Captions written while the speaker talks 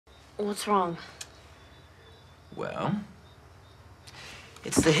What's wrong? Well,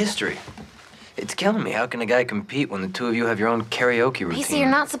 it's the history. It's killing me. How can a guy compete when the two of you have your own karaoke routine? Pacey, you're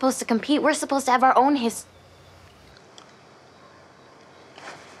not supposed to compete. We're supposed to have our own I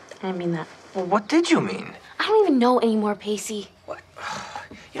didn't mean that. Well, what did you mean? I don't even know anymore, Pacey. What?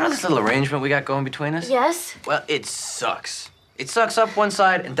 You know this little arrangement we got going between us? Yes? Well, it sucks. It sucks up one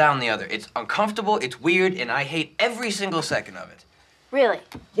side and down the other. It's uncomfortable, it's weird, and I hate every single second of it. Really?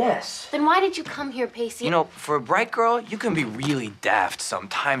 Yes. Then why did you come here, Pacey? You know, for a bright girl, you can be really daft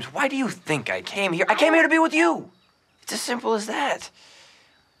sometimes. Why do you think I came here? I came here to be with you. It's as simple as that.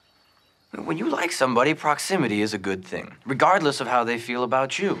 When you like somebody, proximity is a good thing, regardless of how they feel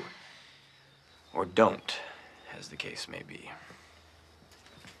about you. Or don't, as the case may be.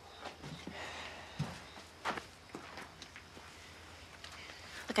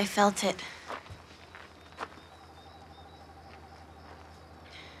 Look, I felt it.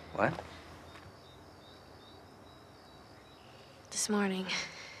 What? This morning.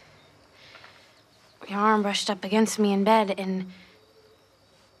 Your arm brushed up against me in bed, and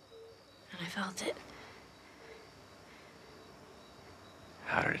I felt it.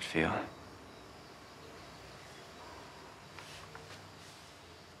 How did it feel?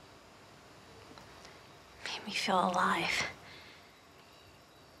 Made me feel alive.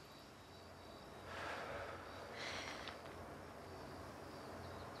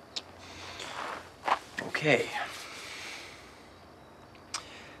 Okay.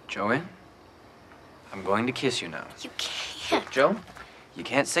 Joey, I'm going to kiss you now. You can't. Joe, you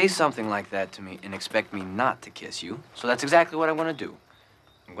can't say something like that to me and expect me not to kiss you. So that's exactly what I'm going to do.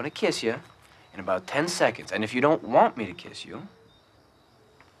 I'm going to kiss you in about 10 seconds. And if you don't want me to kiss you,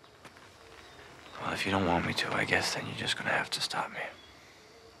 well, if you don't want me to, I guess then you're just going to have to stop me.